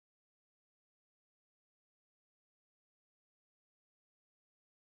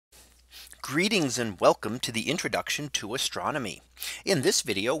Greetings and welcome to the introduction to astronomy. In this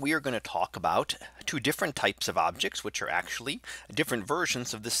video, we are going to talk about two different types of objects, which are actually different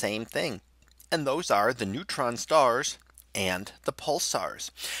versions of the same thing. And those are the neutron stars and the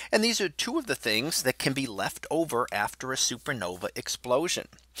pulsars. And these are two of the things that can be left over after a supernova explosion.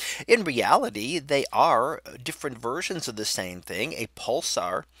 In reality, they are different versions of the same thing. A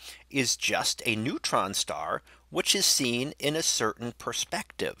pulsar is just a neutron star, which is seen in a certain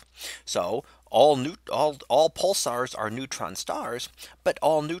perspective. So all pulsars are neutron stars, but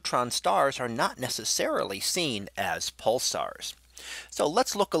all neutron stars are not necessarily seen as pulsars. So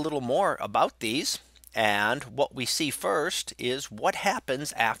let's look a little more about these. And what we see first is what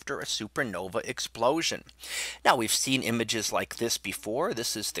happens after a supernova explosion. Now we've seen images like this before.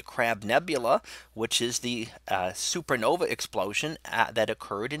 This is the Crab Nebula, which is the supernova explosion that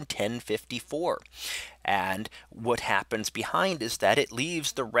occurred in 1054. And what happens behind is that it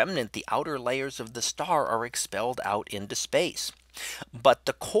leaves the remnant. The outer layers of the star are expelled out into space. But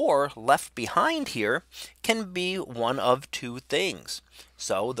the core left behind here can be one of two things.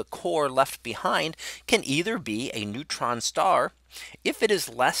 So the core left behind can either be a neutron star if it is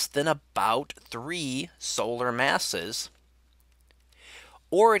less than about 3 solar masses,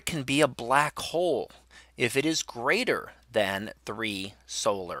 or it can be a black hole if it is greater than 3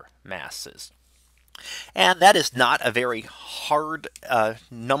 solar masses. And that is not a very hard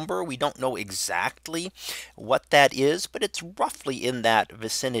number. We don't know exactly what that is, but it's roughly in that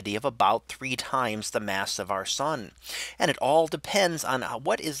vicinity of about 3 times the mass of our sun. And it all depends on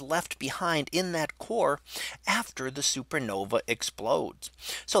what is left behind in that core after the supernova explodes.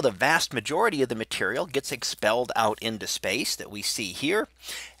 So the vast majority of the material gets expelled out into space that we see here.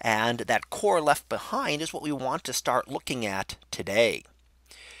 And that core left behind is what we want to start looking at today.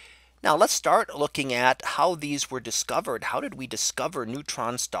 Now let's start looking at how these were discovered. How did we discover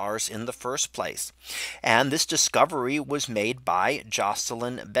neutron stars in the first place? And this discovery was made by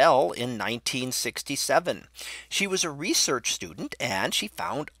Jocelyn Bell in 1967. She was a research student and she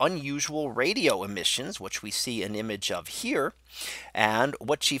found unusual radio emissions, which we see an image of here. And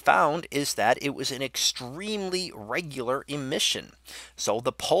what she found is that it was an extremely regular emission. So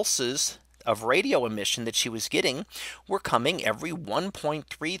the pulses of radio emission that she was getting were coming every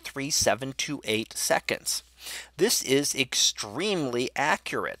 1.33728 seconds. This is extremely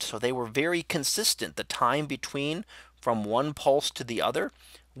accurate. So they were very consistent. The time between from one pulse to the other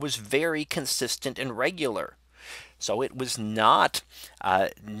was very consistent and regular. So it was not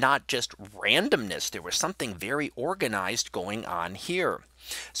just randomness. There was something very organized going on here.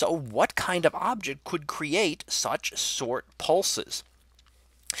 So what kind of object could create such short pulses?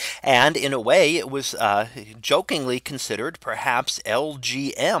 And in a way, it was jokingly considered perhaps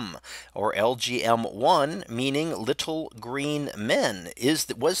LGM or LGM1, meaning little green men.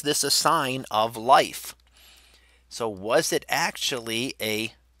 Was this a sign of life? So was it actually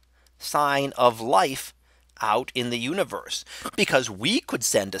a sign of life out in the universe? Because we could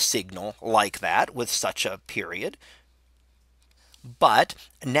send a signal like that with such a period. But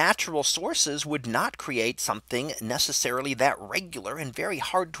natural sources would not create something necessarily that regular, and very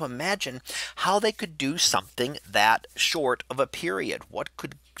hard to imagine how they could do something that short of a period. What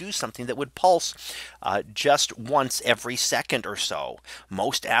could do something that would pulse just once every second or so?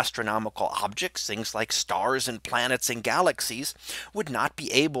 Most astronomical objects, things like stars and planets and galaxies, would not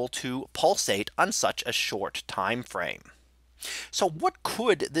be able to pulsate on such a short time frame. So what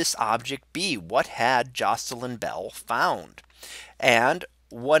could this object be? What had Jocelyn Bell found? And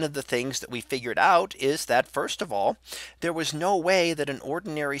one of the things that we figured out is that, first of all, there was no way that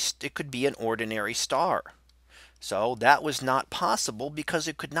it could be an ordinary star. So that was not possible because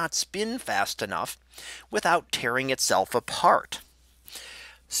it could not spin fast enough without tearing itself apart.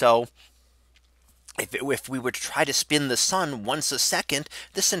 So if we were to try to spin the sun once a second,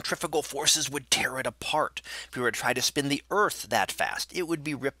 the centrifugal forces would tear it apart. If we were to try to spin the earth that fast, it would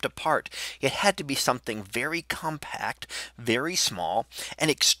be ripped apart. It had to be something very compact, very small,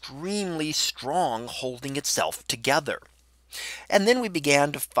 and extremely strong, holding itself together. And then we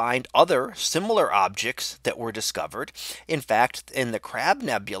began to find other similar objects that were discovered. In fact, in the Crab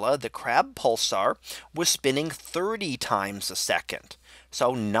Nebula, the Crab pulsar was spinning 30 times a second.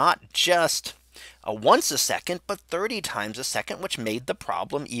 So not just once a second, but 30 times a second, which made the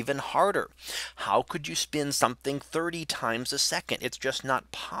problem even harder. How could you spin something 30 times a second? It's just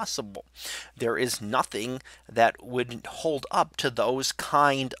not possible. There is nothing that would hold up to those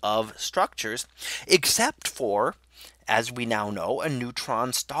kind of structures, except for, as we now know, a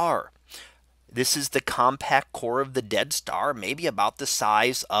neutron star. This is the compact core of the dead star, maybe about the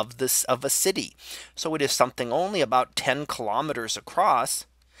size of a city. So it is something only about 10 kilometers across.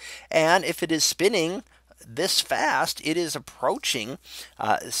 And if it is spinning this fast, it is approaching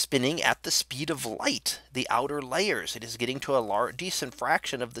spinning at the speed of light, the outer layers. It is getting to a decent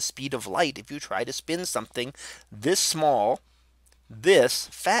fraction of the speed of light if you try to spin something this small, this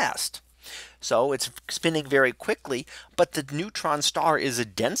fast. So it's spinning very quickly, but the neutron star is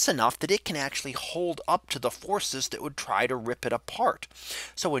dense enough that it can actually hold up to the forces that would try to rip it apart.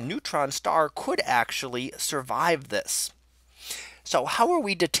 So a neutron star could actually survive this. So how are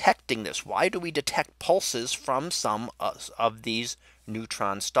we detecting this? Why do we detect pulses from some of these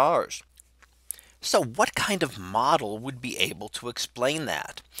neutron stars? So what kind of model would be able to explain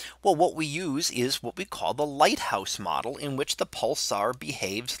that? Well, what we use is what we call the lighthouse model, in which the pulsar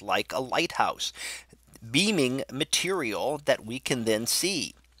behaves like a lighthouse, beaming material that we can then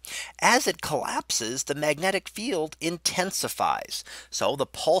see. As it collapses, the magnetic field intensifies. So the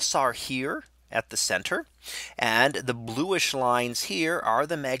pulsar here at the center, and the bluish lines here are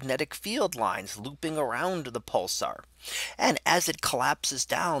the magnetic field lines looping around the pulsar. And as it collapses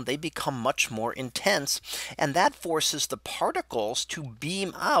down, they become much more intense, and that forces the particles to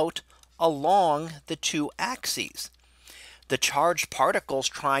beam out along the two axes. The charged particles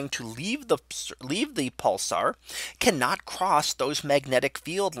trying to leave the pulsar cannot cross those magnetic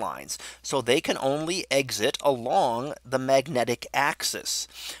field lines. So they can only exit along the magnetic axis.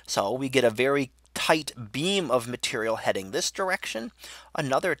 So we get a very tight beam of material heading this direction,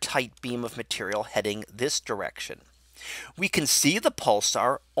 another tight beam of material heading this direction. We can see the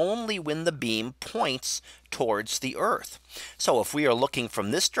pulsar only when the beam points towards the Earth. So if we are looking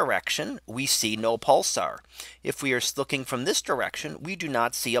from this direction, we see no pulsar. If we are looking from this direction, we do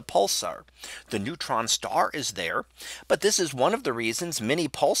not see a pulsar. The neutron star is there, but this is one of the reasons many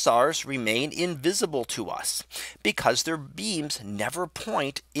pulsars remain invisible to us, because their beams never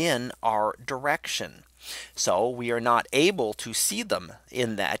point in our direction. So we are not able to see them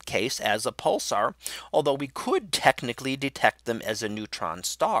in that case as a pulsar, although we could technically detect them as a neutron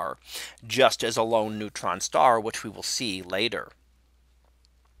star, just as a lone neutron star, which we will see later.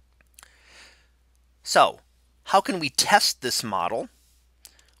 So how can we test this model?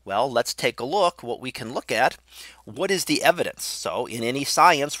 Well, let's take a look. What we can look at, what is the evidence? So in any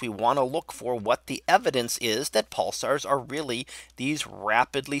science, we want to look for what the evidence is that pulsars are really these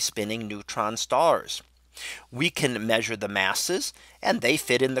rapidly spinning neutron stars. We can measure the masses, and they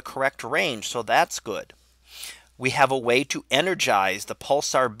fit in the correct range. So that's good. We have a way to energize the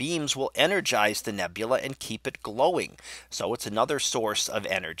pulsar beams will energize the nebula and keep it glowing. So it's another source of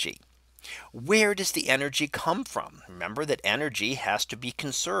energy. Where does the energy come from? Remember that energy has to be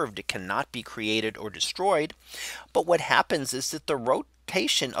conserved. It cannot be created or destroyed. But what happens is that the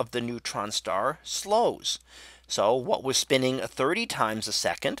rotation of the neutron star slows. So what was spinning 30 times a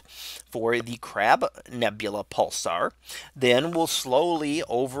second for the Crab Nebula pulsar then will slowly,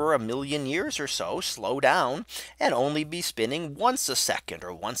 over 1,000,000 years or so, slow down and only be spinning once a second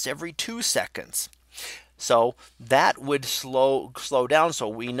or once every 2 seconds. So that would slow down, so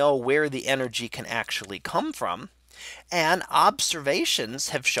we know where the energy can actually come from. And observations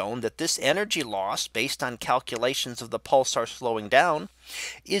have shown that this energy loss, based on calculations of the pulsar slowing down,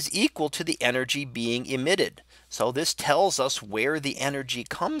 is equal to the energy being emitted. So this tells us where the energy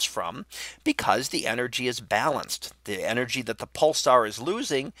comes from, because the energy is balanced. The energy that the pulsar is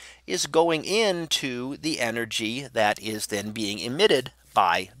losing is going into the energy that is then being emitted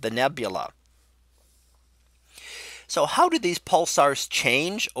by the nebula. So how do these pulsars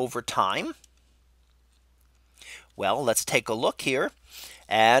change over time? Well, let's take a look here.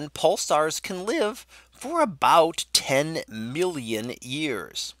 And pulsars can live for about 10 million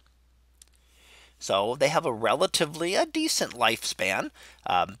years. So they have a relatively decent lifespan.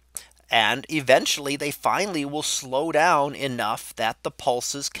 And eventually they finally will slow down enough that the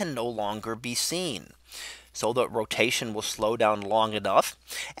pulses can no longer be seen. So the rotation will slow down long enough.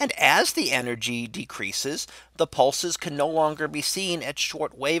 And as the energy decreases, the pulses can no longer be seen at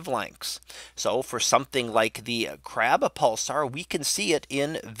short wavelengths. So for something like the Crab pulsar, we can see it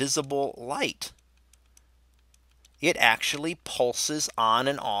in visible light. It actually pulses on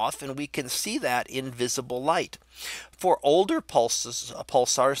and off, and we can see that in visible light. For older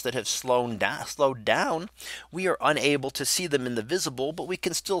pulsars that have slowed down, we are unable to see them in the visible, but we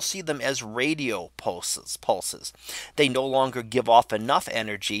can still see them as radio pulses. They no longer give off enough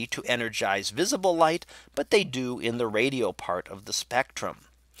energy to energize visible light, but they do in the radio part of the spectrum.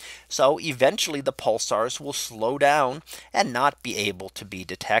 So eventually the pulsars will slow down and not be able to be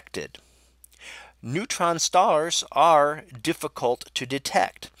detected. Neutron stars are difficult to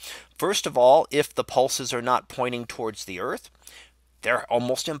detect. First of all, if the pulses are not pointing towards the Earth, they're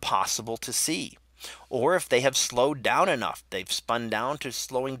almost impossible to see. or if they have slowed down enough, they've spun down to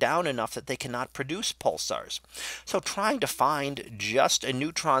slowing down enough that they cannot produce pulsars. So trying to find just a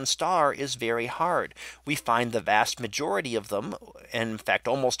neutron star is very hard. We find the vast majority of them, and in fact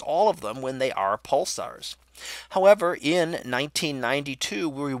almost all of them, when they are pulsars. However, in 1992,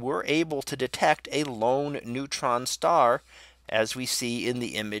 we were able to detect a lone neutron star, as we see in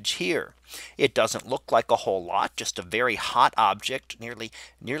the image here. It doesn't look like a whole lot, just a very hot object, nearly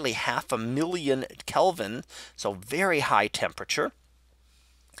 500,000 Kelvin, so very high temperature.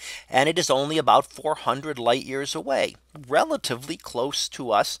 And it is only about 400 light years away, relatively close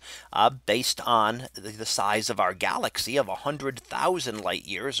to us, based on the size of our galaxy of 100,000 light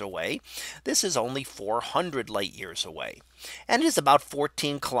years away. This is only 400 light years away, and it is about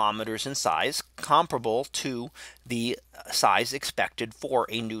 14 kilometers in size, comparable to the size expected for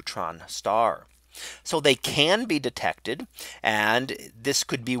a neutron star. So they can be detected, and this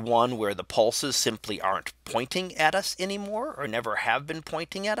could be one where the pulses simply aren't pointing at us anymore, or never have been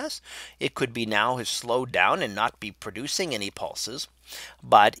pointing at us. It could be now has slowed down and not be producing any pulses,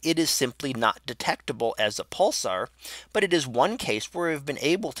 but it is simply not detectable as a pulsar. But it is one case where we've been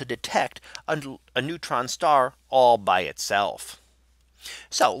able to detect a neutron star all by itself.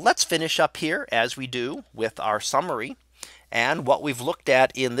 So let's finish up here, as we do, with our summary. And what we've looked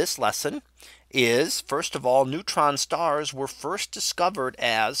at in this lesson is, first of all, neutron stars were first discovered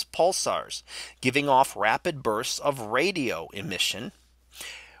as pulsars, giving off rapid bursts of radio emission.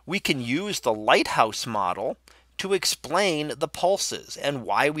 We can use the lighthouse model to explain the pulses and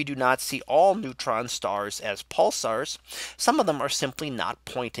why we do not see all neutron stars as pulsars. Some of them are simply not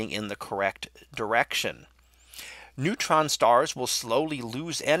pointing in the correct direction. Neutron stars will slowly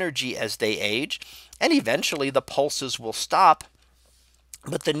lose energy as they age, and eventually the pulses will stop.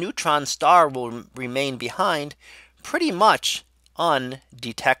 But the neutron star will remain behind, pretty much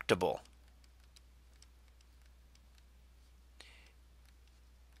undetectable.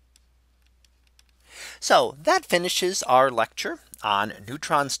 So that finishes our lecture on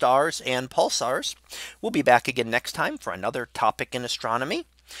neutron stars and pulsars. We'll be back again next time for another topic in astronomy.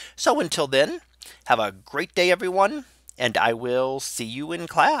 So until then, have a great day, everyone, and I will see you in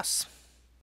class.